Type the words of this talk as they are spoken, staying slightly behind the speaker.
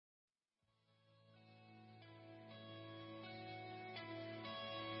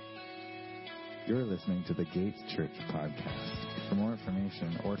You're listening to the Gates Church podcast. For more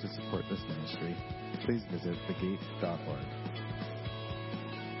information or to support this ministry, please visit thegate.org.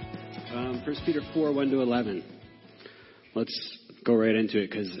 1 Peter 4, 1-11. Let's go right into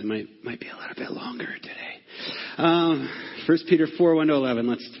it because it might be a little bit longer today. 1 Peter 4,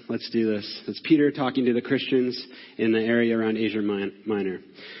 1-11. Let's do this. It's Peter talking to the Christians in the area around Asia Minor.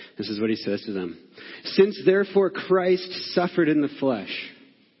 This is what he says to them. Since therefore Christ suffered in the flesh,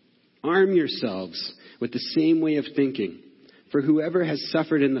 arm yourselves with the same way of thinking. For whoever has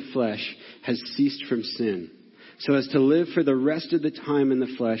suffered in the flesh has ceased from sin, so as to live for the rest of the time in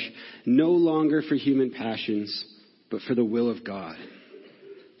the flesh, no longer for human passions, but for the will of God.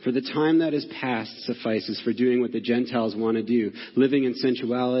 For the time that is past suffices for doing what the Gentiles want to do, living in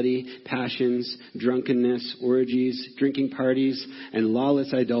sensuality, passions, drunkenness, orgies, drinking parties, and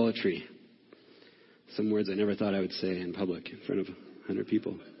lawless idolatry. Some words I never thought I would say in public in front of 100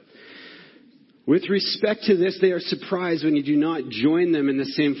 people. With respect to this, they are surprised when you do not join them in the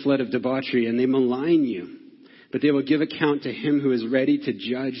same flood of debauchery, and they malign you. But they will give account to him who is ready to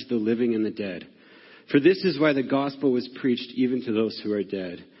judge the living and the dead. For this is why the gospel was preached even to those who are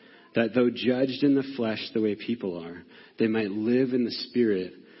dead, that though judged in the flesh the way people are, they might live in the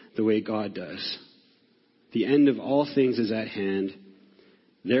spirit the way God does. The end of all things is at hand.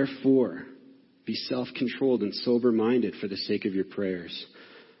 Therefore, be self-controlled and sober-minded for the sake of your prayers.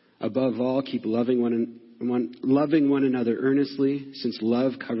 Above all, keep loving one another earnestly, since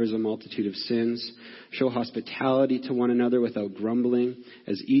love covers a multitude of sins. Show hospitality to one another without grumbling.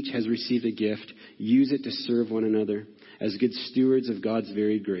 As each has received a gift, use it to serve one another as good stewards of God's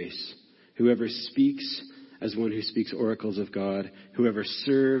varied grace. Whoever speaks, as one who speaks oracles of God. Whoever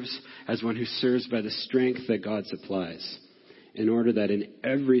serves, as one who serves by the strength that God supplies, in order that in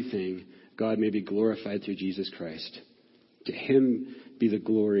everything God may be glorified through Jesus Christ. To him be the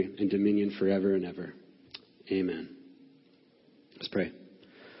glory and dominion forever and ever. Amen. Let's pray.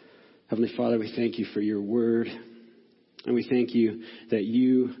 Heavenly Father, we thank you for your word. And we thank you that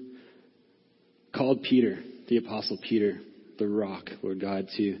you called Peter, the Apostle Peter, the rock, Lord God,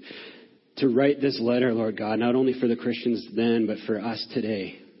 to write this letter, Lord God, not only for the Christians then, but for us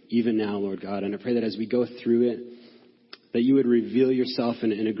today, even now, Lord God. And I pray that as we go through it, that you would reveal yourself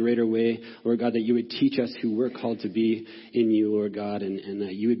in a greater way, Lord God, that you would teach us who we're called to be in you, Lord God, and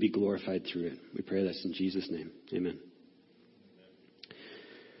that you would be glorified through it. We pray this in Jesus' name. Amen.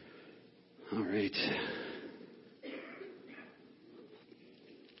 All right.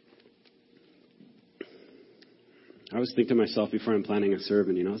 I was thinking to myself before I'm planning a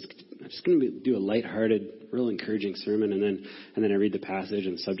sermon, I'm just going to do a lighthearted, real encouraging sermon, and then I read the passage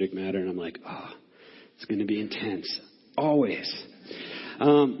and subject matter, and I'm like, it's going to be intense. Always.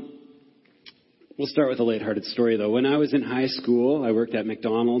 We'll start with a lighthearted story, though. When I was in high school, I worked at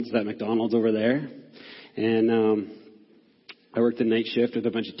McDonald's, that McDonald's over there. And I worked the night shift with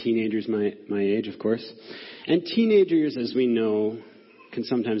a bunch of teenagers my age, of course. And teenagers, as we know, can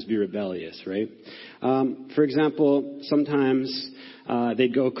sometimes be rebellious, right? For example, sometimes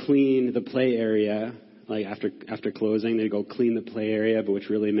they'd go clean the play area. Like after closing, they'd go clean the play area, but which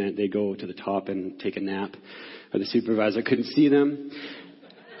really meant they'd go to the top and take a nap, or the supervisor couldn't see them.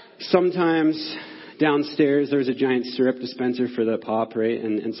 Sometimes downstairs there was a giant syrup dispenser for the pop, right?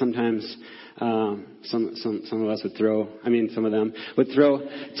 And sometimes some of them would throw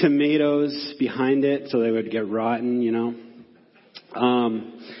tomatoes behind it so they would get rotten,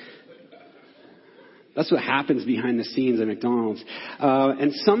 That's what happens behind the scenes at McDonald's.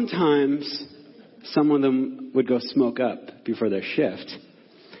 And sometimes some of them would go smoke up before their shift.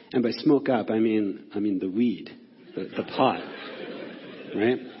 And by smoke up, I mean the weed, the pot,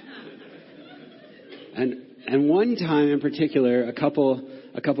 right? And one time in particular, a couple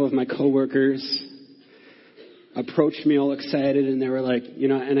of my coworkers approached me all excited, and they were like,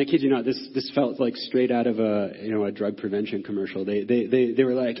 and I kid you not, this felt like straight out of a drug prevention commercial. They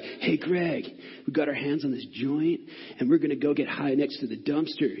were like, "Hey Greg, we got our hands on this joint, and we're gonna go get high next to the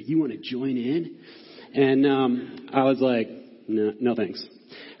dumpster. You want to join in?" And I was like, no thanks,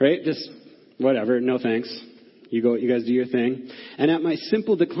 right? Just whatever, no thanks. You guys do your thing. And at my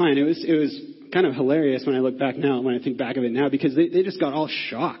simple decline, it was kind of hilarious when I think back of it now, because they just got all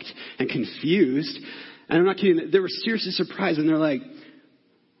shocked and confused. And I'm not kidding. They were seriously surprised, and they're like,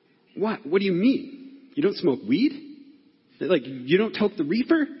 "What? What do you mean? You don't smoke weed? Like, you don't toke the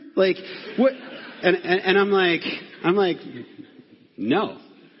reefer? Like, what?" And I'm like, no,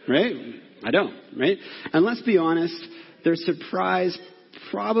 right? I don't, right? And let's be honest, their surprise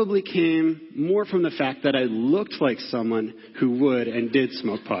probably came more from the fact that I looked like someone who would and did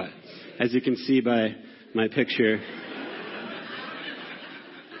smoke pot, as you can see by my picture.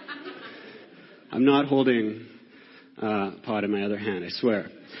 I'm not holding pot in my other hand, I swear.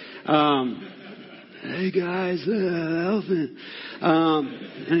 Hey guys, elephant.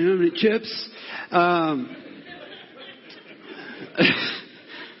 Anyone have any chips?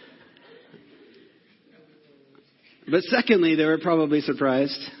 But secondly, they were probably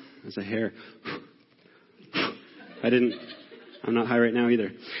surprised. There's a hair. I'm not high right now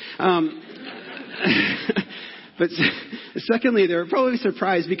either. But secondly, they were probably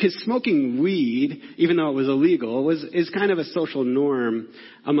surprised because smoking weed, even though it was illegal, is kind of a social norm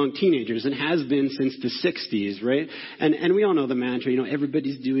among teenagers and has been since the 60s, right? And we all know the mantra,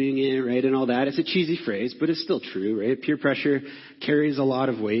 everybody's doing it, right, and all that. It's a cheesy phrase, but it's still true, right? Peer pressure carries a lot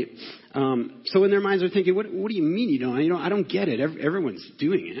of weight. So in their minds, they're thinking, what do you mean you don't? I don't get it. Everyone's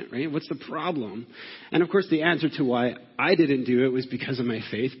doing it, right? What's the problem? And of course, the answer to why I didn't do it was because of my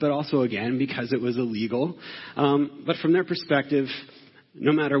faith, but also, again, because it was illegal. But from their perspective,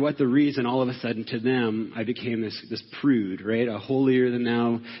 no matter what the reason, all of a sudden to them, I became this prude, right? A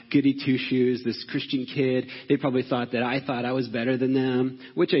holier-than-thou, goody-two-shoes, this Christian kid. They probably thought that I thought I was better than them,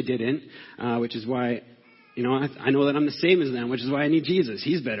 which I didn't, which is why... I know that I'm the same as them, which is why I need Jesus.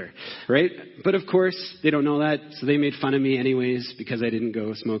 He's better, right? But of course, they don't know that, so they made fun of me anyways because I didn't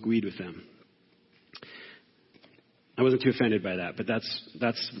go smoke weed with them. I wasn't too offended by that, but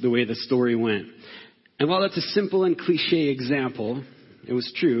that's the way the story went. And while that's a simple and cliche example, it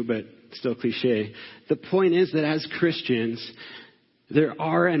was true, but still cliche, the point is that as Christians, there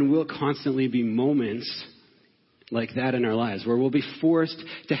are and will constantly be moments like that in our lives where we'll be forced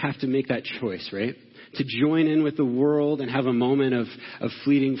to have to make that choice, right? To join in with the world and have a moment of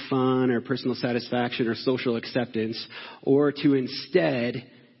fleeting fun or personal satisfaction or social acceptance, or to instead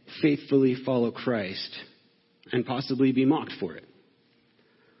faithfully follow Christ and possibly be mocked for it.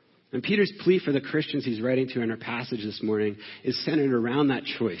 And Peter's plea for the Christians he's writing to in our passage this morning is centered around that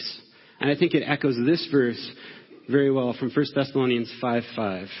choice. And I think it echoes this verse very well from 1 Thessalonians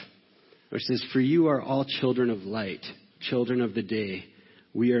 5:5, which says, "For you are all children of light, children of the day.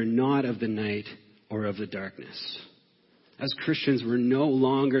 We are not of the night or of the darkness." As Christians, we're no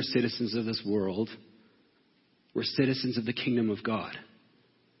longer citizens of this world. We're citizens of the kingdom of God.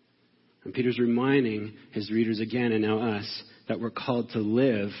 And Peter's reminding his readers again, and now us, that we're called to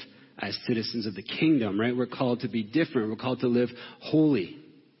live as citizens of the kingdom, right? We're called to be different. We're called to live holy.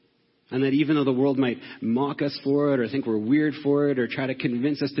 And that even though the world might mock us for it or think we're weird for it or try to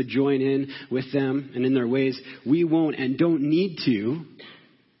convince us to join in with them and in their ways, we won't and don't need to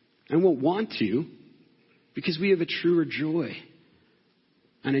and won't want to, because we have a truer joy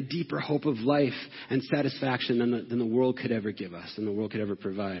and a deeper hope of life and satisfaction than the world could ever give us, than the world could ever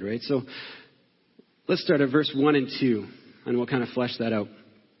provide, right? So let's start at verse 1 and 2, and we'll kind of flesh that out.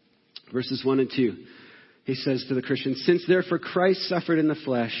 Verses 1 and 2, he says to the Christians, "Since therefore Christ suffered in the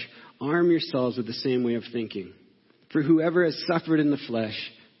flesh, arm yourselves with the same way of thinking. For whoever has suffered in the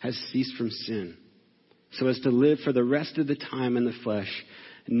flesh has ceased from sin, so as to live for the rest of the time in the flesh,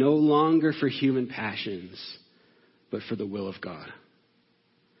 no longer for human passions, but for the will of God."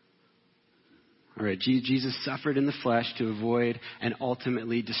 All right, Jesus suffered in the flesh to avoid and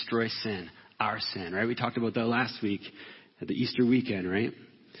ultimately destroy sin, our sin, right? We talked about that last week at the Easter weekend, right?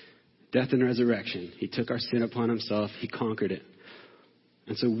 Death and resurrection. He took our sin upon himself. He conquered it.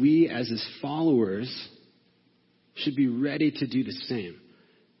 And so we, as his followers, should be ready to do the same.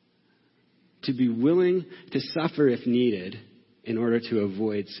 To be willing to suffer if needed in order to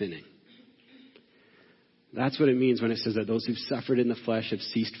avoid sinning. That's what it means when it says that those who've suffered in the flesh have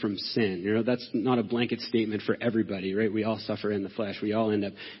ceased from sin. That's not a blanket statement for everybody, right? We all suffer in the flesh. We all end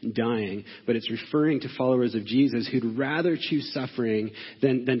up dying. But it's referring to followers of Jesus who'd rather choose suffering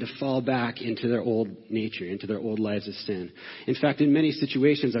than to fall back into their old nature, into their old lives of sin. In fact, in many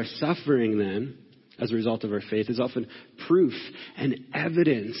situations, our suffering then, as a result of our faith, is often proof and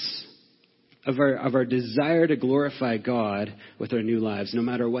evidence of our desire to glorify God with our new lives, no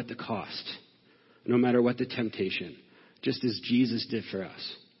matter what the cost. No matter what the temptation, just as Jesus did for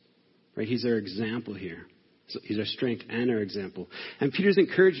us. Right? He's our example here. So he's our strength and our example. And Peter's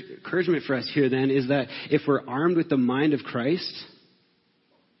encouragement for us here then is that if we're armed with the mind of Christ,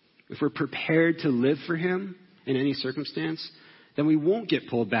 if we're prepared to live for him in any circumstance, then we won't get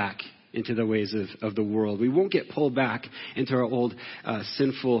pulled back into the ways of the world. We won't get pulled back into our old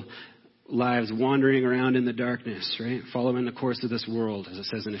sinful lives wandering around in the darkness, right? Following the course of this world, as it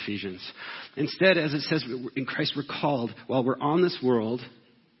says in Ephesians. Instead, as it says in Christ, we're called, while we're on this world,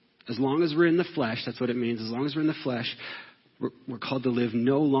 as long as we're in the flesh, that's what it means, as long as we're in the flesh, we're called to live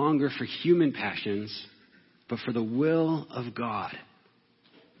no longer for human passions, but for the will of God.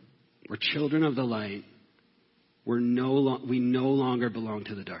 We're children of the light. We no longer belong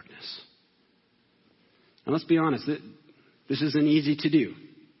to the darkness. And let's be honest, this isn't easy to do.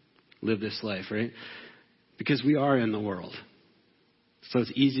 Live this life, right? Because we are in the world. So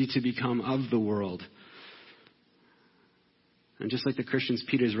it's easy to become of the world. And just like the Christians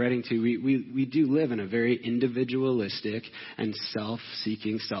Peter's writing to, we do live in a very individualistic and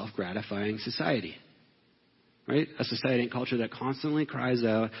self-seeking, self-gratifying society. Right? A society and culture that constantly cries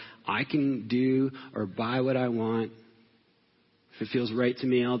out, I can do or buy what I want. If it feels right to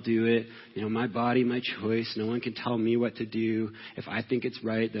me, I'll do it. My body, my choice. No one can tell me what to do. If I think it's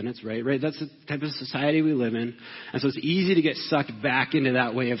right, then it's right. Right? That's the type of society we live in. And so it's easy to get sucked back into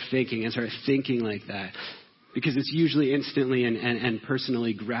that way of thinking and start thinking like that. Because it's usually instantly and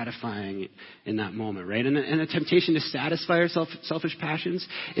personally gratifying in that moment, right? And the temptation to satisfy our selfish passions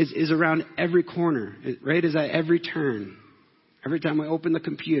is around every corner, right? Is at every turn. Every time we open the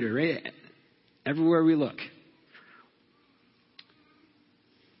computer, right? Everywhere we look.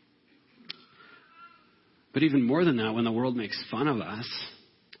 But even more than that, when the world makes fun of us,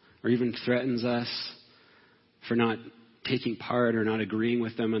 or even threatens us for not taking part or not agreeing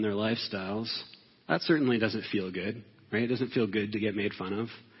with them in their lifestyles, that certainly doesn't feel good, right? It doesn't feel good to get made fun of,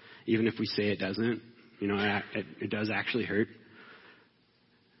 even if we say it doesn't. It does actually hurt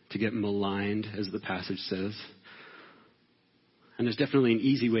to get maligned, as the passage says. And there's definitely an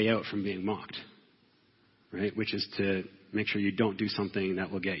easy way out from being mocked, right? Which is to make sure you don't do something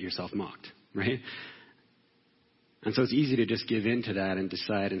that will get yourself mocked, right? And so it's easy to just give in to that and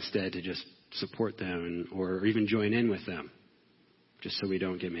decide instead to just support them or even join in with them, just so we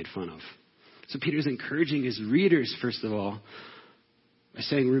don't get made fun of. So Peter's encouraging his readers, first of all, by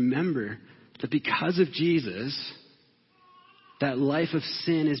saying, remember that because of Jesus, that life of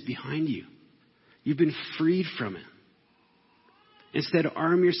sin is behind you. You've been freed from it. Instead,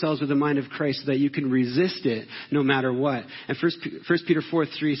 arm yourselves with the mind of Christ so that you can resist it no matter what. And 1 Peter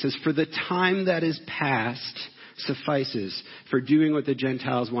 4:3 says, for the time that is past suffices for doing what the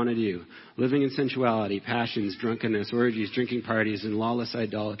Gentiles want to do, living in sensuality, passions, drunkenness, orgies, drinking parties, and lawless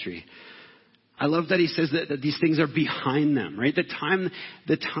idolatry. I love that he says that these things are behind them, right? For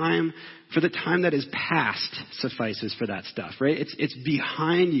the time that is past suffices for that stuff, right? It's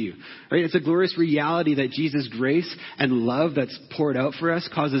behind you, right? It's a glorious reality that Jesus' grace and love that's poured out for us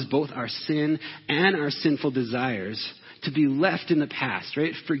causes both our sin and our sinful desires to be left in the past,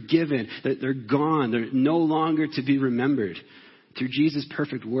 right? Forgiven, that they're gone, they're no longer to be remembered. Through Jesus'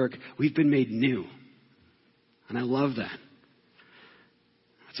 perfect work, we've been made new. And I love that.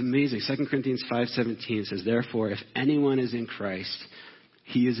 It's amazing. 2 Corinthians 5:17 says, therefore, if anyone is in Christ,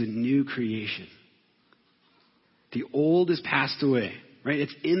 he is a new creation. The old is passed away, right?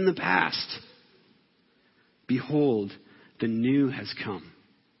 It's in the past. Behold, the new has come.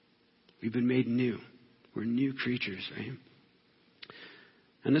 We've been made new. We're new creatures, right?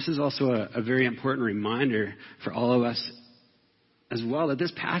 And this is also a very important reminder for all of us as well, that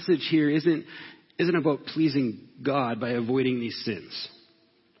this passage here isn't about pleasing God by avoiding these sins.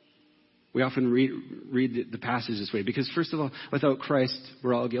 We often read the passage this way because, first of all, without Christ,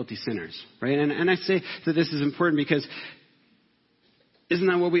 we're all guilty sinners, right? And I say that this is important because isn't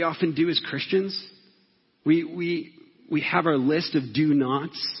that what we often do as Christians? We have our list of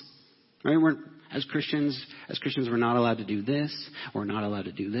do-nots, right? As Christians, we're not allowed to do this. We're not allowed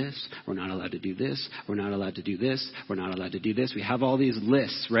to do this. We're not allowed to do this. We're not allowed to do this. We're not allowed to do this. We have all these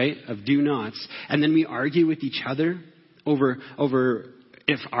lists, right, of do-nots, and then we argue with each other over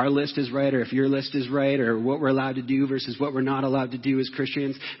if our list is right or if your list is right or what we're allowed to do versus what we're not allowed to do as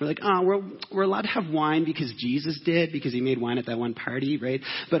Christians. We're like, we're allowed to have wine because Jesus did, because he made wine at that one party, right?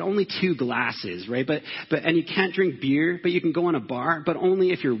 But only 2 glasses, right? And you can't drink beer, but you can go in a bar, but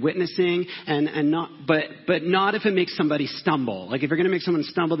only if you're witnessing and not if it makes somebody stumble. Like if you're going to make someone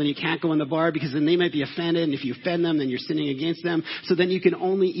stumble, then you can't go in the bar because then they might be offended, and if you offend them, then you're sinning against them. So then you can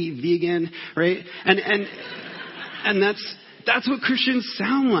only eat vegan, right? And that's what Christians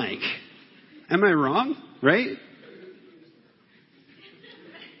sound like. Am I wrong? Right?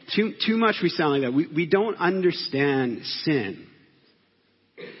 Too much we sound like that. We don't understand sin.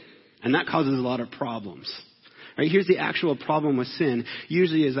 And that causes a lot of problems. Right? Here's the actual problem with sin.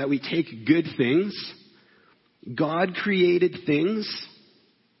 Usually is that we take good things, God created things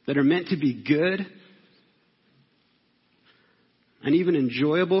that are meant to be good and even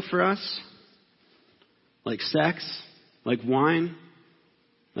enjoyable for us, like sex, like wine,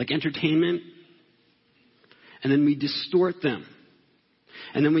 like entertainment, and then we distort them.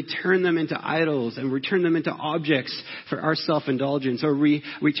 And then we turn them into idols, and we turn them into objects for our self-indulgence, or we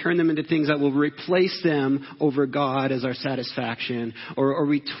turn them into things that will replace them over God as our satisfaction, or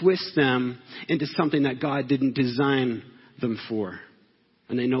we twist them into something that God didn't design them for.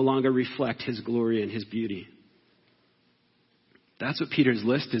 and they no longer reflect his glory and his beauty. That's what Peter's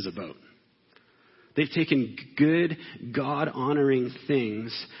list is about. They've taken good, God-honoring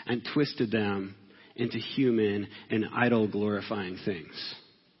things and twisted them into human and idol-glorifying things.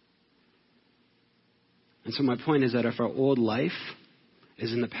 And so my point is that if our old life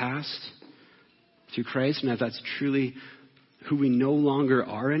is in the past through Christ, and if that's truly who we no longer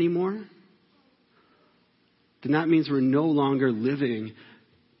are anymore, then that means we're no longer living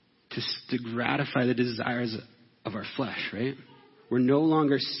to gratify the desires of our flesh, right? We're no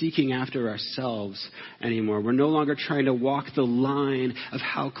longer seeking after ourselves anymore. We're no longer trying to walk the line of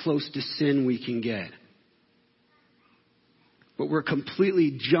how close to sin we can get. But we're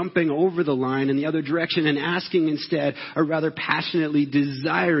completely jumping over the line in the other direction and asking instead, or rather passionately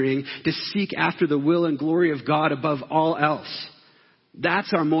desiring, to seek after the will and glory of God above all else.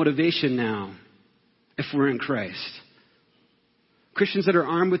 That's our motivation now, if we're in Christ. Christians that are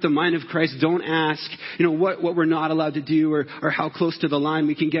armed with the mind of Christ don't ask, what we're not allowed to do or how close to the line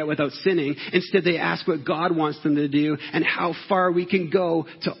we can get without sinning. Instead, they ask what God wants them to do and how far we can go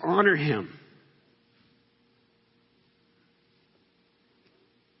to honor him.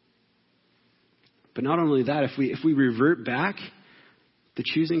 But not only that, if we revert back to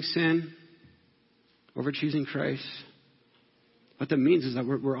choosing sin over choosing Christ, what that means is that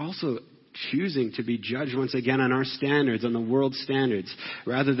we're also choosing to be judged once again on our standards, on the world's standards,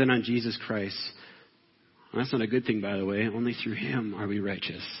 rather than on Jesus Christ. And that's not a good thing, by the way. Only through him are we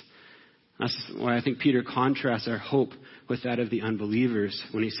righteous. That's why I think Peter contrasts our hope with that of the unbelievers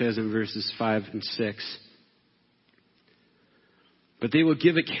when he says in verses 5 and 6, "But they will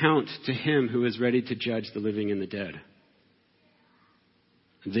give account to him who is ready to judge the living and the dead."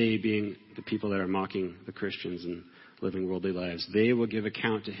 They being the people that are mocking the Christians and living worldly lives. They will give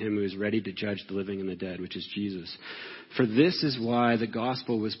account to him who is ready to judge the living and the dead, which is Jesus. For this is why the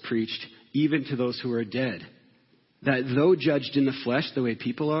gospel was preached even to those who are dead, that though judged in the flesh the way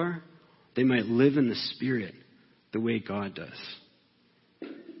people are, they might live in the spirit the way God does.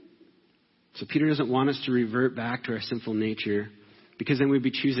 So Peter doesn't want us to revert back to our sinful nature, because then we'd be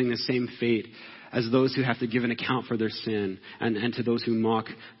choosing the same fate as those who have to give an account for their sin and to those who mock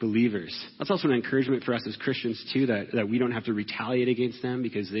believers. That's also an encouragement for us as Christians too, that we don't have to retaliate against them,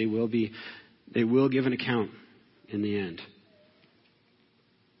 because they will give an account in the end.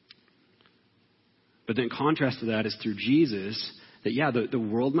 But then contrast to that is through Jesus, that the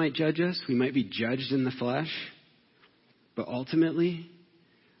world might judge us. We might be judged in the flesh, but ultimately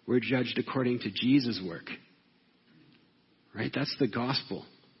we're judged according to Jesus' work. Right? That's the gospel.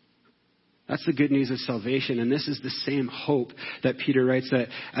 That's the good news of salvation. And this is the same hope that Peter writes that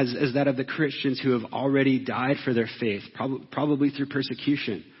as that of the Christians who have already died for their faith, probably through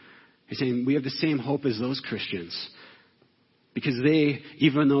persecution. He's saying we have the same hope as those Christians. Because they,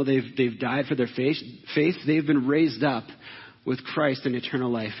 even though they've died for their faith, they've been raised up with Christ in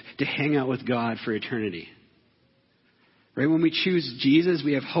eternal life to hang out with God for eternity. Right? When we choose Jesus,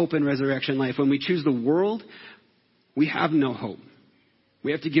 we have hope in resurrection life. When we choose the world, we have no hope.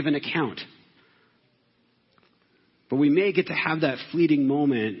 We have to give an account. But we may get to have that fleeting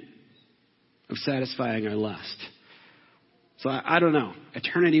moment of satisfying our lust. So I don't know.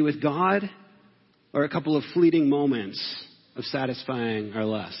 Eternity with God or a couple of fleeting moments of satisfying our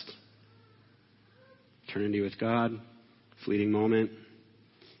lust? Eternity with God, fleeting moment.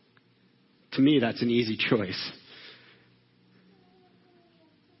 To me, that's an easy choice.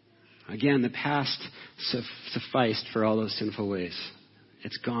 Again, the past sufficed for all those sinful ways.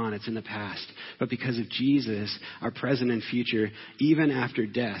 It's gone. It's in the past. But because of Jesus, our present and future, even after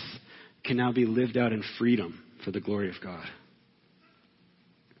death, can now be lived out in freedom for the glory of God.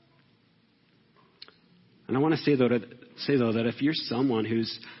 And I want to say though that if you're someone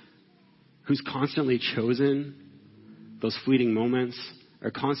who's constantly chosen those fleeting moments, or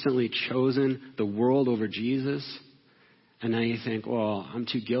constantly chosen the world over Jesus, and now you think, well, I'm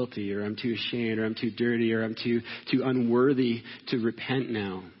too guilty, or I'm too ashamed, or I'm too dirty, or I'm too unworthy to repent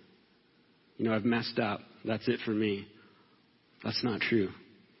now. I've messed up. That's it for me. That's not true.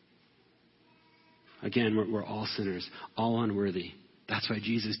 Again, we're all sinners, all unworthy. That's why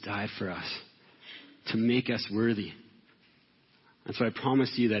Jesus died for us, to make us worthy. And so I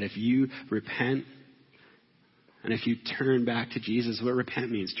promise you that if you repent, and if you turn back to Jesus, what repent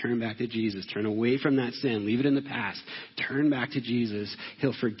means, turn back to Jesus. Turn away from that sin. Leave it in the past. Turn back to Jesus.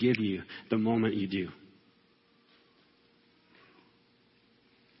 He'll forgive you the moment you do.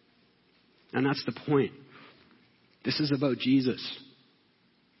 And that's the point. This is about Jesus.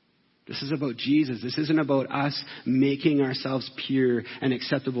 This is about Jesus. This isn't about us making ourselves pure and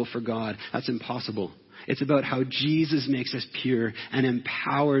acceptable for God. That's impossible. It's about how Jesus makes us pure and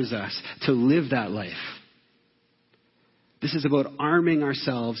empowers us to live that life. This is about arming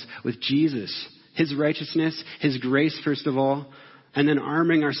ourselves with Jesus, his righteousness, his grace, first of all, and then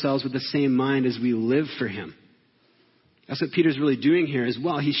arming ourselves with the same mind as we live for him. That's what Peter's really doing here as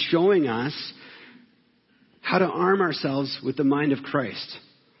well. He's showing us how to arm ourselves with the mind of Christ.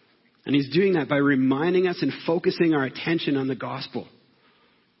 And he's doing that by reminding us and focusing our attention on the gospel.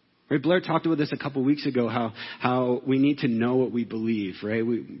 Right? Blair talked about this a couple weeks ago, how we need to know what we believe, right?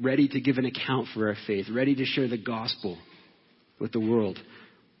 We're ready to give an account for our faith, ready to share the gospel with the world.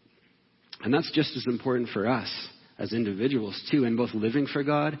 And that's just as important for us as individuals too, in both living for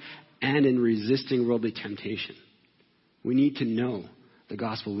God and in resisting worldly temptation. We need to know the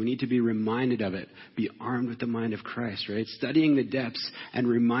gospel. We need to be reminded of it. Be armed with the mind of Christ, right? Studying the depths and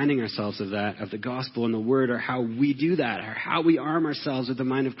reminding ourselves of that, of the gospel and the word, or how we do that, or how we arm ourselves with the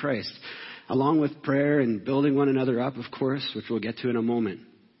mind of Christ. Along with prayer and building one another up, of course, which we'll get to in a moment.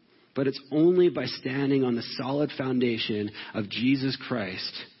 But it's only by standing on the solid foundation of Jesus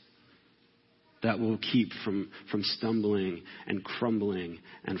Christ that will keep from stumbling and crumbling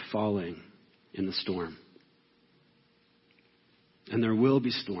and falling in the storm. And there will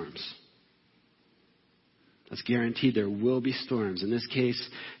be storms. That's guaranteed. There will be storms. In this case,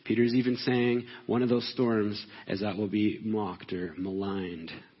 Peter's even saying one of those storms is that we'll be mocked or maligned.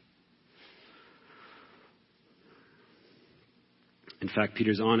 In fact,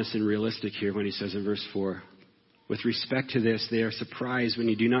 Peter's honest and realistic here when he says in verse 4, with respect to this, they are surprised when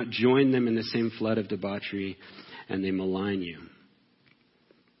you do not join them in the same flood of debauchery, and they malign you.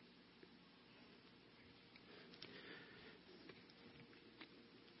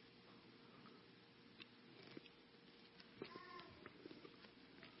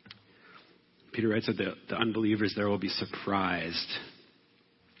 Peter writes that the unbelievers there will be surprised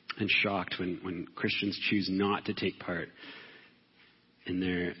and shocked when Christians choose not to take part in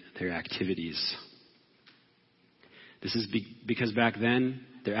their activities. This is because back then,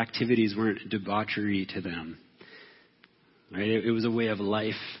 their activities weren't debauchery to them. Right? It was a way of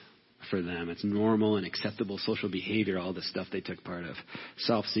life for them. It's normal and acceptable social behavior, all the stuff they took part of.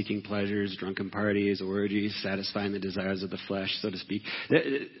 Self-seeking pleasures, drunken parties, orgies, satisfying the desires of the flesh, so to speak.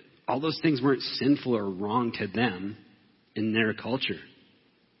 All those things weren't sinful or wrong to them in their culture,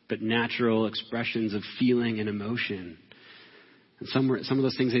 but natural expressions of feeling and emotion. And some of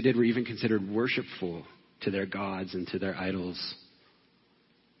those things they did were even considered worshipful to their gods and to their idols,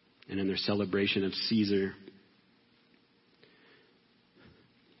 and in their celebration of Caesar.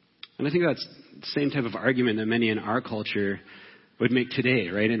 And I think that's the same type of argument that many in our culture would make today,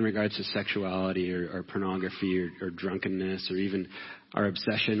 right, in regards to sexuality or pornography or drunkenness, or even our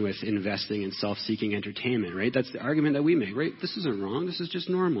obsession with investing in self-seeking entertainment, right? That's the argument that we make, right? This isn't wrong. This is just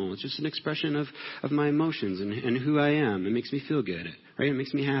normal. It's just an expression of my emotions and who I am. It makes me feel good, right? It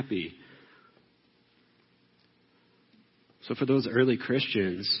makes me happy. So for those early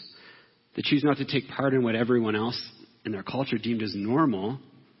Christians that choose not to take part in what everyone else in their culture deemed as normal,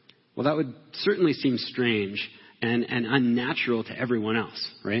 well, that would certainly seem strange and unnatural to everyone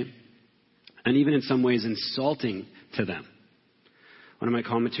else, right? And even in some ways insulting to them. One of my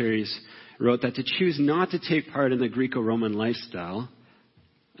commentaries wrote that to choose not to take part in the Greco-Roman lifestyle,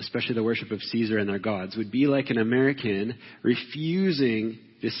 especially the worship of Caesar and their gods, would be like an American refusing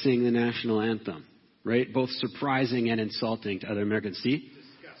to sing the national anthem, right? Both surprising and insulting to other Americans. See?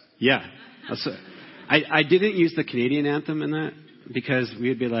 Yeah. I didn't use the Canadian anthem in that, because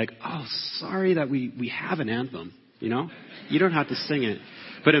we'd be like, oh, sorry that we have an anthem, you know? You don't have to sing it.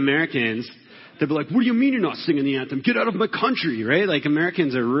 But Americans, they'd be like, what do you mean you're not singing the anthem? Get out of my country, right? Like,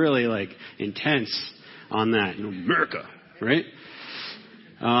 Americans are really, like, intense on that. You know, America, right?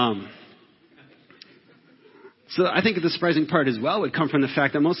 So I think the surprising part as well would come from the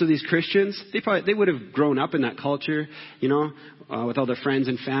fact that most of these Christians, they would have grown up in that culture, you know, with all their friends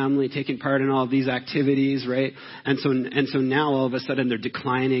and family, taking part in all of these activities, right? And so now all of a sudden they're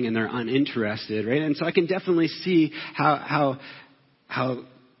declining and they're uninterested, right? And so I can definitely see how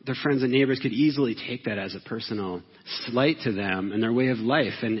their friends and neighbors could easily take that as a personal slight to them and their way of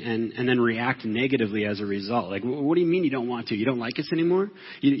life, and then react negatively as a result. Like, what do you mean you don't want to? You don't like us anymore?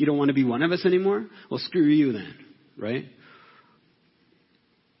 You don't want to be one of us anymore? Well, screw you then, right?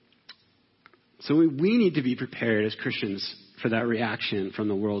 So we need to be prepared as Christians for that reaction from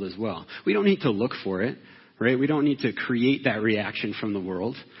the world as well. We don't need to look for it, right? We don't need to create that reaction from the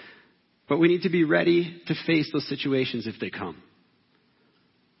world. But we need to be ready to face those situations if they come.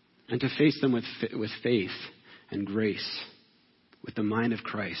 And to face them with faith and grace, with the mind of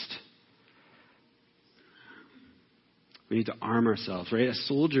Christ. We need to arm ourselves, right? A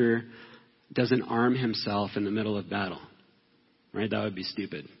soldier doesn't arm himself in the middle of battle, right? That would be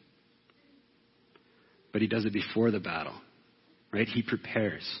stupid. But he does it before the battle, right? He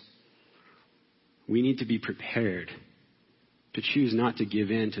prepares. We need to be prepared to choose not to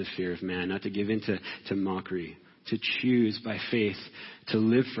give in to the fear of man, not to give in to mockery, to choose by faith to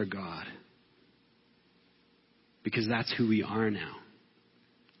live for God. Because that's who we are now.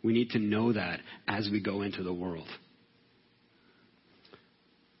 We need to know that as we go into the world.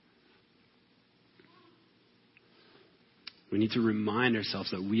 We need to remind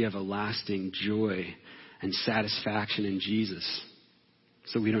ourselves that we have a lasting joy and satisfaction in Jesus.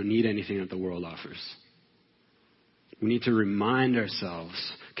 So we don't need anything that the world offers. We need to remind ourselves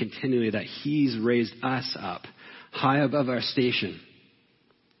continually that He's raised us up high above our station.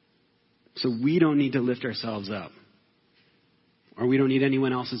 So we don't need to lift ourselves up. Or we don't need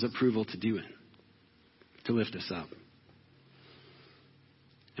anyone else's approval to do it, to lift us up.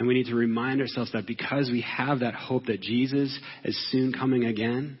 And we need to remind ourselves that because we have that hope that Jesus is soon coming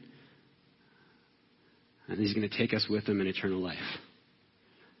again, and He's going to take us with Him in eternal life.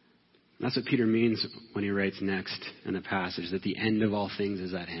 That's what Peter means when he writes next in the passage, that the end of all things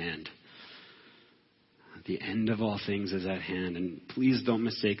is at hand. The end of all things is at hand. And please don't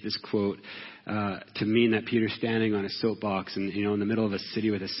mistake this quote to mean that Peter's standing on a soapbox and, in the middle of a city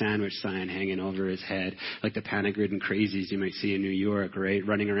with a sandwich sign hanging over his head, like the panic-ridden crazies you might see in New York, right?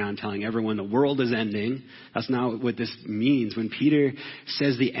 Running around telling everyone the world is ending. That's not what this means. When Peter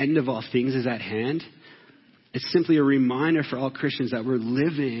says the end of all things is at hand, it's simply a reminder for all Christians that we're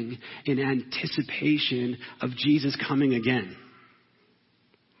living in anticipation of Jesus coming again.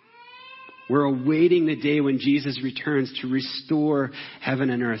 We're awaiting the day when Jesus returns to restore heaven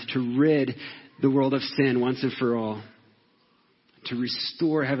and earth, to rid the world of sin once and for all, to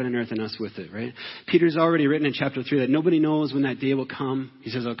restore heaven and earth and us with it, right? Peter's already written in chapter 3 that nobody knows when that day will come. He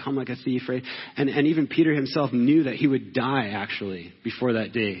says, "I'll come like a thief," right? And even Peter himself knew that he would die, actually, before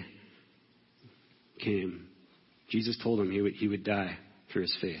that day came. Jesus told him he would die for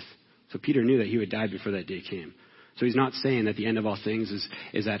his faith. So Peter knew that he would die before that day came. So he's not saying that the end of all things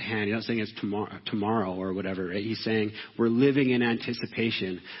is at hand. He's not saying it's tomorrow or whatever, right? He's saying we're living in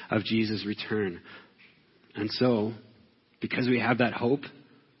anticipation of Jesus' return. And so, because we have that hope,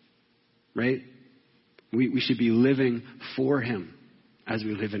 right, we should be living for Him as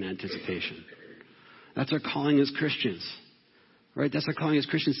we live in anticipation. That's our calling as Christians, right? That's our calling as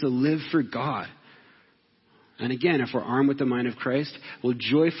Christians, to live for God. And again, if we're armed with the mind of Christ, we'll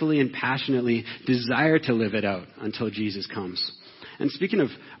joyfully and passionately desire to live it out until Jesus comes. And speaking of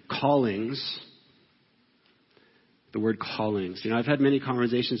callings, the word callings. I've had many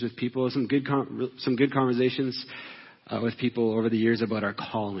conversations with people, some good conversations with people over the years about our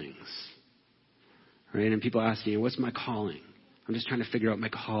callings. Right? And people asking, what's my calling? I'm just trying to figure out my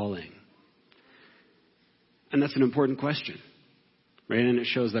calling. And that's an important question. Right? And it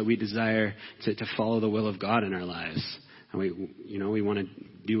shows that we desire to follow the will of God in our lives. And we want to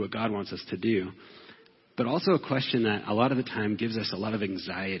do what God wants us to do. But also a question that a lot of the time gives us a lot of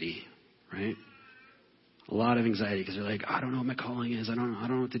anxiety, right? A lot of anxiety because we're like, I don't know what my calling is. I don't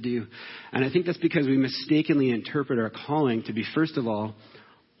know what to do. And I think that's because we mistakenly interpret our calling to be, first of all,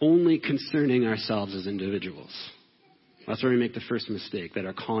 only concerning ourselves as individuals. That's where we make the first mistake, that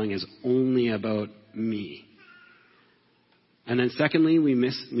our calling is only about me. And then secondly, we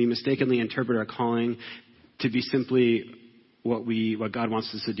mistakenly interpret our calling to be simply what God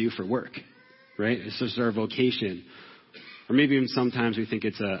wants us to do for work, right? It's just our vocation. Or maybe even sometimes we think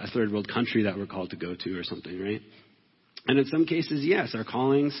it's a third world country that we're called to go to or something, right? And in some cases, yes, our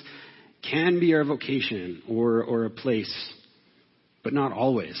callings can be our vocation or a place, but not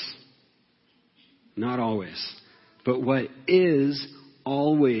always. Not always. But what is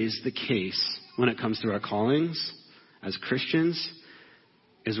always the case when it comes to our callings as Christians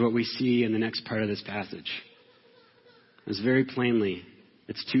is what we see in the next part of this passage. It's very plainly,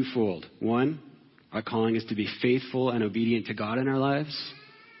 it's twofold. One, our calling is to be faithful and obedient to God in our lives,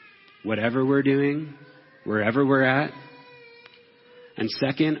 whatever we're doing, wherever we're at. And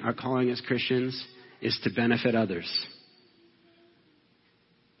second, our calling as Christians is to benefit others,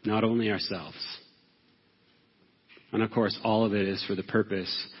 not only ourselves. And of course, all of it is for the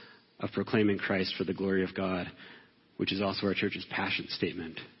purpose of proclaiming Christ for the glory of God, which is also our church's passion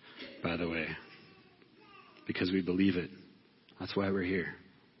statement, by the way, because we believe it. That's why we're here.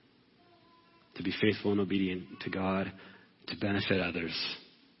 To be faithful and obedient to God, to benefit others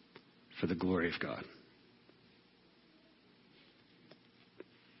for the glory of God.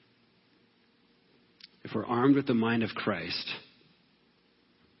 If we're armed with the mind of Christ,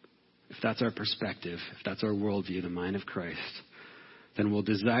 if that's our perspective, if that's our worldview, the mind of Christ, then we'll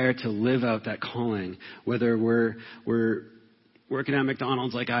desire to live out that calling, whether we're working at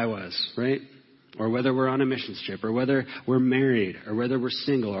McDonald's like I was, right? Or whether we're on a missions trip, or whether we're married, or whether we're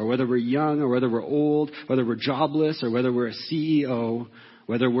single, or whether we're young, or whether we're old, whether we're jobless, or whether we're a CEO,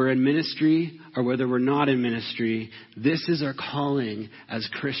 whether we're in ministry, or whether we're not in ministry. This is our calling as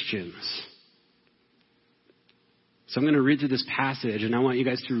Christians. So I'm going to read through this passage, and I want you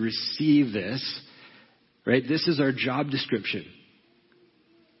guys to receive this, right? This is our job description.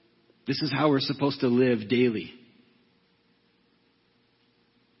 This is how we're supposed to live daily.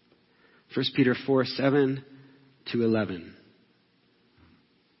 1 Peter 4, 7 to 11.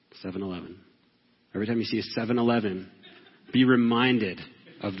 7-11. Every time you see a 7-11, be reminded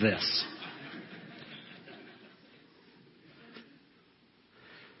of this.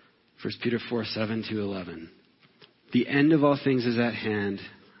 1 Peter 4, 7 to 11. The end of all things is at hand.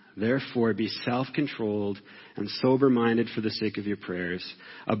 Therefore, be self-controlled and sober-minded for the sake of your prayers.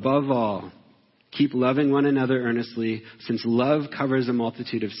 Above all, keep loving one another earnestly, since love covers a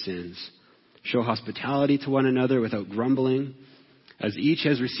multitude of sins. Show hospitality to one another without grumbling. As each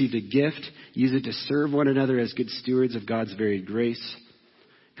has received a gift, use it to serve one another as good stewards of God's varied grace.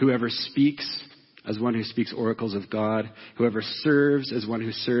 Whoever speaks, as one who speaks oracles of God. Whoever serves, as one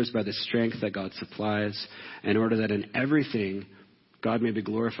who serves by the strength that God supplies, in order that in everything God may be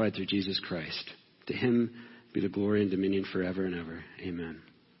glorified through Jesus Christ. To him be the glory and dominion forever and ever. Amen.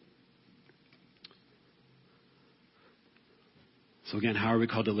 So again, how are we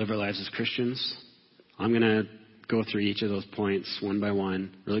called to live our lives as Christians? I'm going to go through each of those points one by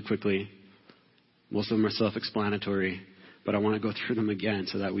one really quickly. Most of them are self-explanatory, but I want to go through them again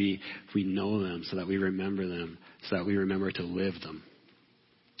so that we know them, so that we remember them, so that we remember to live them.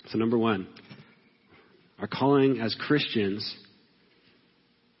 So number one, our calling as Christians,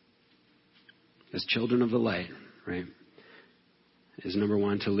 as children of the light, right, is number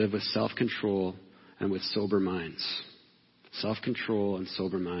one, to live with self-control and with sober minds. Self-control and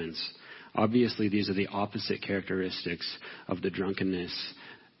sober minds. Obviously, these are the opposite characteristics of the drunkenness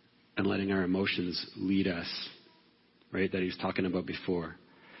and letting our emotions lead us, right, that he was talking about before.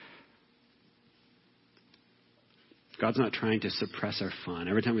 God's not trying to suppress our fun.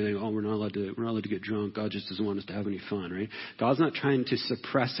 Every time we think, we're not allowed to get drunk, God just doesn't want us to have any fun, right? God's not trying to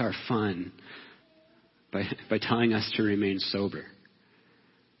suppress our fun by telling us to remain sober.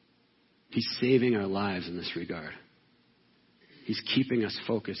 He's saving our lives in this regard. He's keeping us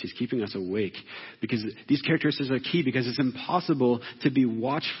focused. He's keeping us awake. Because these characteristics are key, because it's impossible to be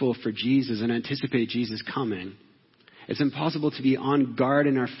watchful for Jesus and anticipate Jesus coming. It's impossible to be on guard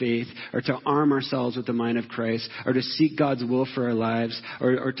in our faith, or to arm ourselves with the mind of Christ, or to seek God's will for our lives,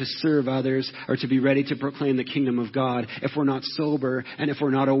 or to serve others, or to be ready to proclaim the kingdom of God if we're not sober and if we're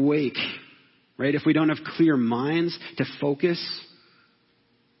not awake. Right? If we don't have clear minds to focus,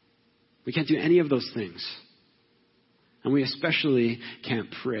 we can't do any of those things. And we especially can't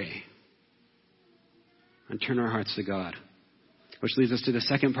pray and turn our hearts to God. Which leads us to the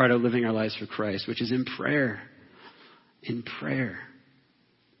second part of living our lives for Christ, which is in prayer. In prayer.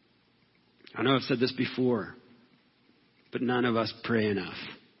 I know I've said this before, but none of us pray enough.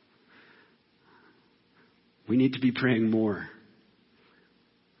 We need to be praying more.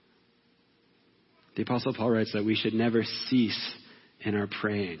 The Apostle Paul writes that we should never cease in our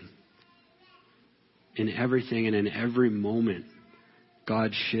praying. In everything and in every moment,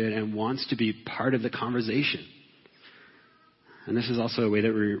 God should and wants to be part of the conversation. And this is also a way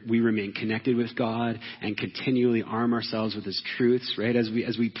that we remain connected with God and continually arm ourselves with his truths, right? As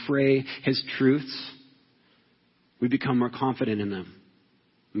we pray his truths, we become more confident in them.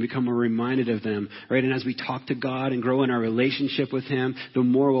 We become more reminded of them, right? And as we talk to God and grow in our relationship with him, the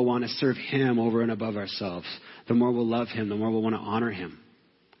more we'll want to serve him over and above ourselves. The more we'll love him, the more we'll want to honor him,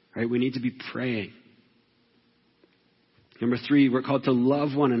 right? We need to be praying. Number 3, we're called to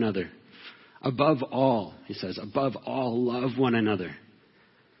love one another. Above all, he says, above all, love one another.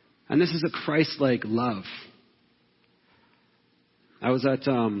 And this is a Christ-like love. I was at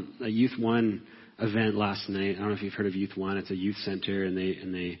a Youth One event last night. I don't know if you've heard of Youth One. It's a youth center, and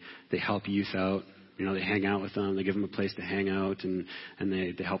they help youth out. You know, they hang out with them. They give them a place to hang out, and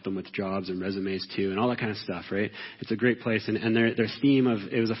they help them with jobs and resumes too, and all that kind of stuff, right? It's a great place. And their theme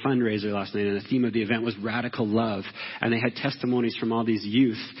it was a fundraiser last night, and the theme of the event was radical love. And they had testimonies from all these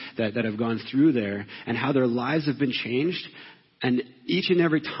youth that have gone through there and how their lives have been changed. And each and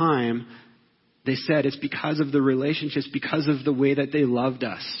every time they said it's because of the relationships, because of the way that they loved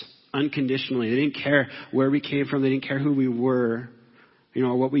us unconditionally. They didn't care where we came from. They didn't care who we were, you know,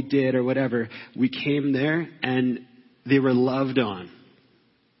 or what we did or whatever. We came there and they were loved on.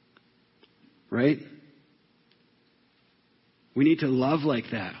 right? We need to love like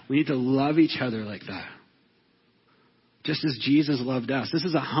that. We need to love each other like that. Just as Jesus loved us. This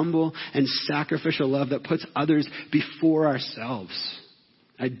is a humble and sacrificial love that puts others before ourselves.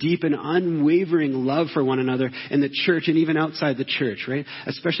 A deep and unwavering love for one another in the church and even outside the church, right?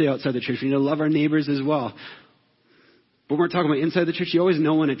 Especially outside the church. We need to love our neighbors as well. But when we're talking about inside the church, you always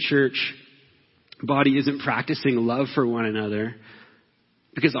know when a church body isn't practicing love for one another.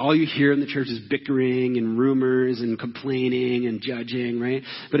 Because all you hear in the church is bickering and rumors and complaining and judging, right?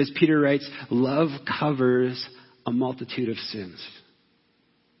 But as Peter writes, love covers a multitude of sins.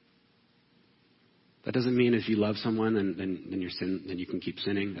 That doesn't mean if you love someone, then you can keep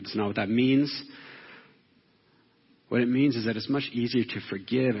sinning. That's not what that means. What it means is that it's much easier to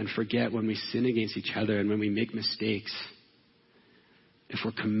forgive and forget when we sin against each other and when we make mistakes. If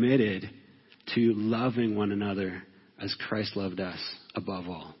we're committed to loving one another as Christ loved us above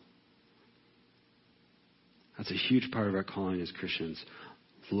all. That's a huge part of our calling as Christians.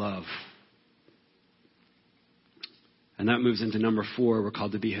 Love. And that moves into number 4. We're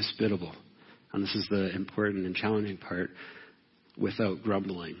called to be hospitable. And this is the important and challenging part. Without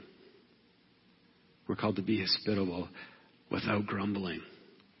grumbling. We're called to be hospitable without grumbling.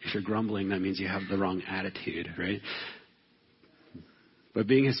 If you're grumbling, that means you have the wrong attitude, right? But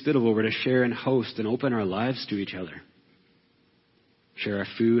being hospitable, we're to share and host and open our lives to each other. Share our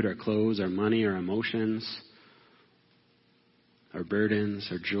food, our clothes, our money, our emotions, our burdens,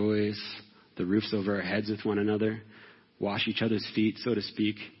 our joys, the roofs over our heads with one another. Wash each other's feet, so to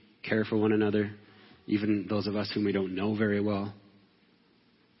speak. Care for one another, even those of us whom we don't know very well.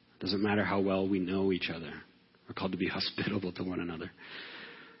 It doesn't matter how well we know each other. We're called to be hospitable to one another.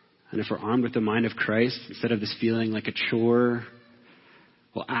 And if we're armed with the mind of Christ, instead of this feeling like a chore,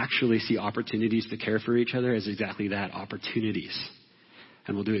 we'll actually see opportunities to care for each other as exactly that, opportunities.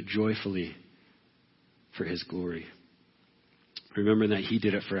 And we'll do it joyfully for His glory. Remember that He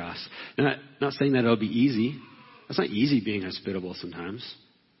did it for us. Not saying that it'll be easy. It's not easy being hospitable sometimes.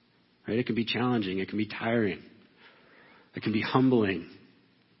 Right? It can be challenging. It can be tiring. It can be humbling.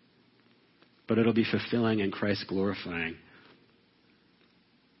 But it'll be fulfilling and Christ glorifying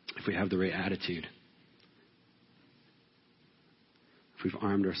if we have the right attitude. If we've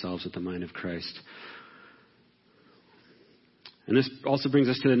armed ourselves with the mind of Christ. And this also brings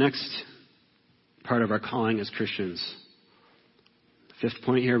us to the next part of our calling as Christians. The 5th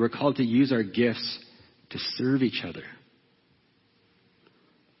point here, we're called to use our gifts to serve each other.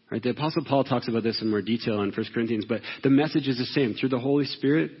 Right? The Apostle Paul talks about this in more detail in 1 Corinthians, but the message is the same. Through the Holy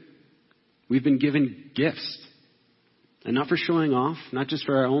Spirit, we've been given gifts. And not for showing off, not just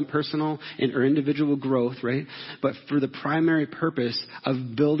for our own personal or individual growth, right? But for the primary purpose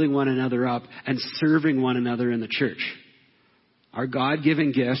of building one another up and serving one another in the church. Our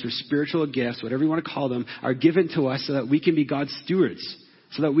God-given gifts, or spiritual gifts, whatever you want to call them, are given to us so that we can be God's stewards.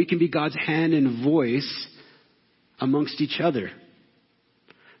 So that we can be God's hand and voice amongst each other.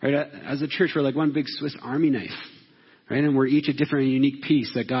 Right? As a church, we're like one big Swiss Army knife. Right? And we're each a different and unique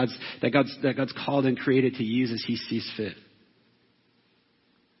piece that God's called and created to use as He sees fit.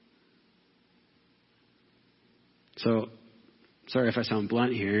 So, sorry if I sound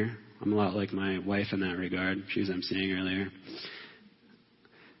blunt here. I'm a lot like my wife in that regard. She was emceeing earlier.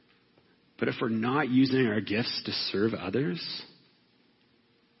 But if we're not using our gifts to serve others,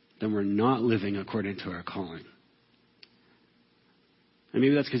 then we're not living according to our calling. And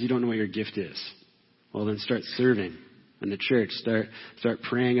maybe that's because you don't know what your gift is. Well, then start serving in the church. Start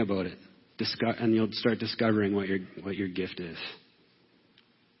praying about it. And you'll start discovering what your gift is.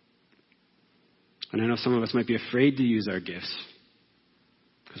 And I know some of us might be afraid to use our gifts.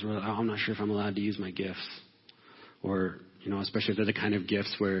 Because we're like, I'm not sure if I'm allowed to use my gifts. Or, especially if they're the kind of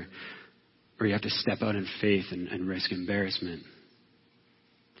gifts where you have to step out in faith and risk embarrassment.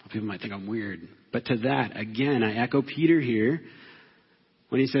 People might think I'm weird. But to that, again, I echo Peter here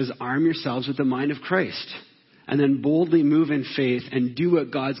when he says, arm yourselves with the mind of Christ. And then boldly move in faith and do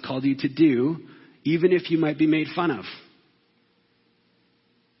what God's called you to do, even if you might be made fun of.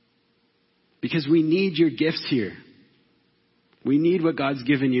 Because we need your gifts here. We need what God's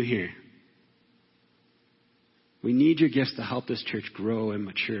given you here. We need your gifts to help this church grow and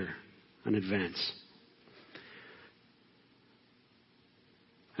mature and advance.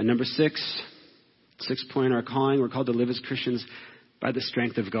 And number 6, 6th point, our calling, we're called to live as Christians by the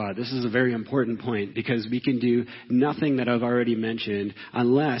strength of God. This is a very important point because we can do nothing that I've already mentioned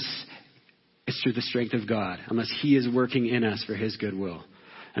unless it's through the strength of God, unless He is working in us for His good will.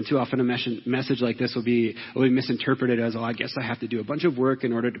 And too often a message like this will be misinterpreted as, I guess I have to do a bunch of work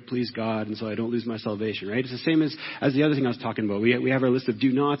in order to please God, and so I don't lose my salvation, right? It's the same as the other thing I was talking about. We have our list of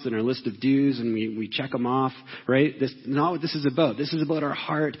do-nots and our list of do's, and we check them off, right? This is not what this is about. This is about our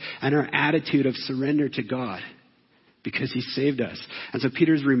heart and our attitude of surrender to God, because He saved us. And so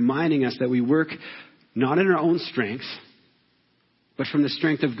Peter's reminding us that we work not in our own strength, but from the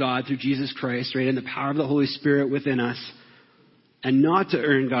strength of God through Jesus Christ, right? And the power of the Holy Spirit within us. And not to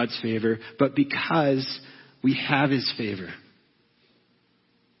earn God's favor, but because we have His favor.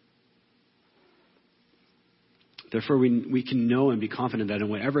 Therefore, we can know and be confident that in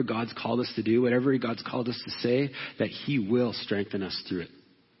whatever God's called us to do, whatever God's called us to say, that He will strengthen us through it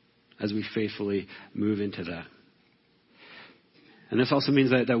as we faithfully move into that. And this also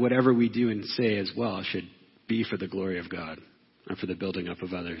means that whatever we do and say as well should be for the glory of God and for the building up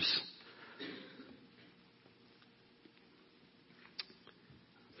of others.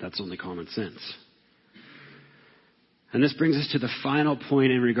 That's only common sense. And this brings us to the final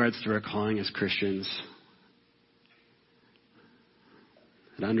point in regards to our calling as Christians.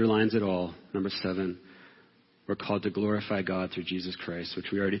 It underlines it all. Number 7, we're called to glorify God through Jesus Christ,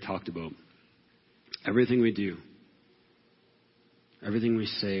 which we already talked about. Everything we do, everything we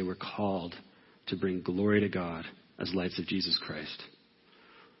say, we're called to bring glory to God as lights of Jesus Christ.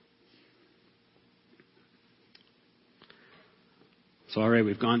 So, all right,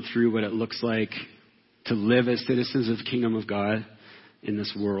 we've gone through what it looks like to live as citizens of the kingdom of God in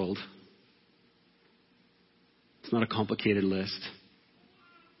this world. It's not a complicated list.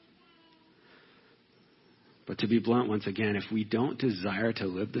 But to be blunt once again, if we don't desire to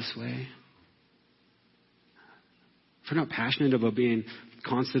live this way, if we're not passionate about being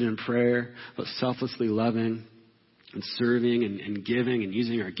constant in prayer, about selflessly loving and serving and giving and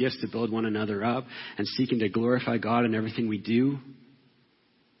using our gifts to build one another up and seeking to glorify God in everything we do,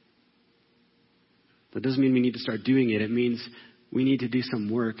 that doesn't mean we need to start doing it. It means we need to do some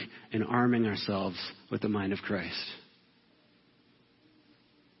work in arming ourselves with the mind of Christ.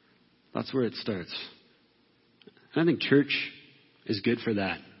 That's where it starts. And I think church is good for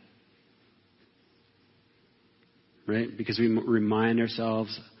that. Right? Because we remind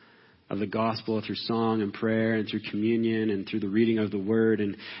ourselves of the gospel through song and prayer and through communion and through the reading of the word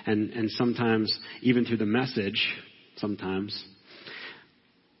and sometimes even through the message, sometimes.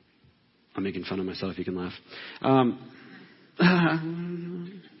 I'm making fun of myself. You can laugh.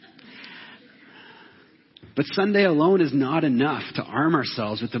 But Sunday alone is not enough to arm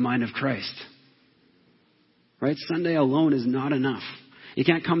ourselves with the mind of Christ. Right? Sunday alone is not enough. You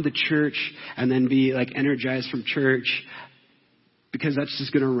can't come to church and then be energized from church, because that's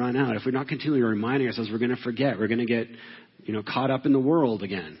just going to run out. If we're not continually reminding ourselves, we're going to forget. We're going to get, caught up in the world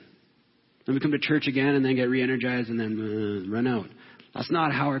again. Then we come to church again and then get re-energized and then run out. That's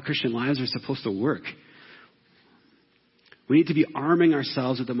not how our Christian lives are supposed to work. We need to be arming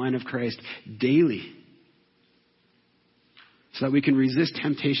ourselves with the mind of Christ daily so that we can resist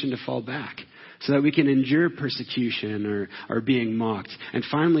temptation to fall back, so that we can endure persecution or being mocked, and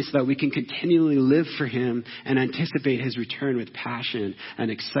finally so that we can continually live for Him and anticipate His return with passion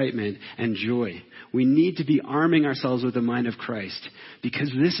and excitement and joy. We need to be arming ourselves with the mind of Christ, because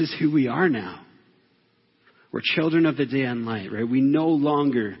this is who we are now. We're children of the day and light, right? We no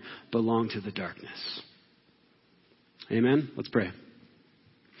longer belong to the darkness. Amen? Let's pray.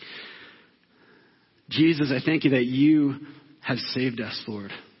 Jesus, I thank you that you have saved us,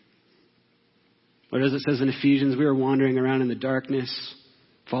 Lord. Lord, as it says in Ephesians, we are wandering around in the darkness,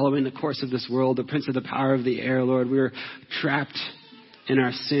 following the course of this world, the prince of the power of the air, Lord. We are trapped in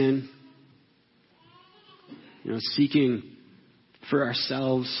our sin, seeking for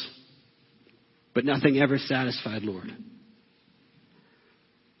ourselves, but nothing ever satisfied, Lord.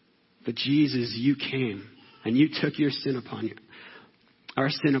 But Jesus, you came and you took our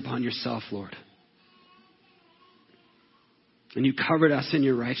sin upon yourself, Lord. And you covered us in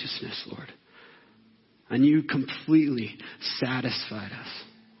your righteousness, Lord. And you completely satisfied us.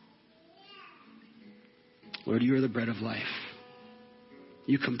 Lord, you are the bread of life.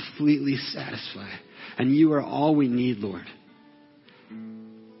 You completely satisfy. And you are all we need, Lord.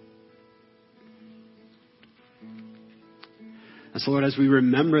 And so, Lord, as we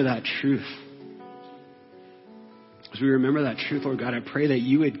remember that truth, Lord God, I pray that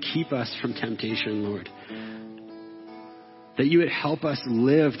you would keep us from temptation, Lord. That you would help us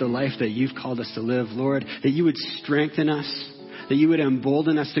live the life that you've called us to live, Lord. That you would strengthen us. That you would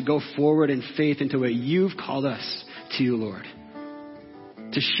embolden us to go forward in faith into what you've called us to, Lord.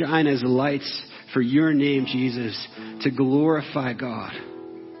 To shine as lights for your name, Jesus. To glorify God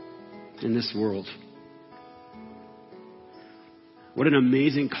in this world. What an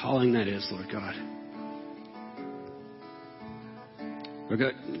amazing calling that is, Lord God.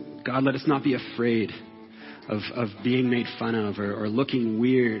 Lord God, let us not be afraid of being made fun of or looking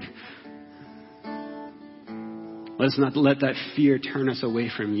weird. Let us not let that fear turn us away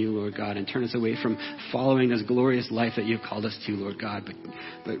from you, Lord God, and turn us away from following this glorious life that you've called us to, Lord God.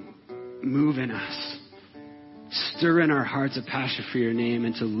 But move in us. Stir in our hearts a passion for your name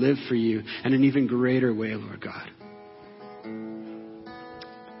and to live for you in an even greater way, Lord God.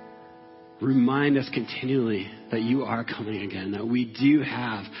 Remind us continually that you are coming again, that we do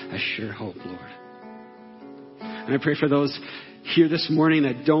have a sure hope, Lord. And I pray for those here this morning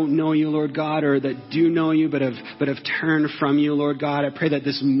that don't know you, Lord God, or that do know you but have turned from you, Lord God. I pray that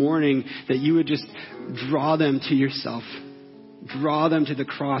this morning that you would just draw them to yourself. Draw them to the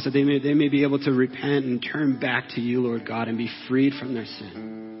cross, that they may be able to repent and turn back to you, Lord God, and be freed from their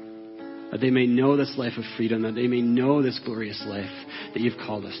sin. That they may know this life of freedom, that they may know this glorious life that you've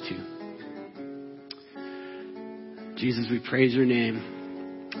called us to. Jesus, we praise your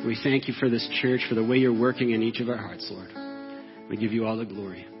name. We thank you for this church, for the way you're working in each of our hearts, Lord. We give you all the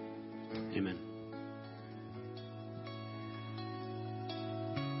glory. Amen.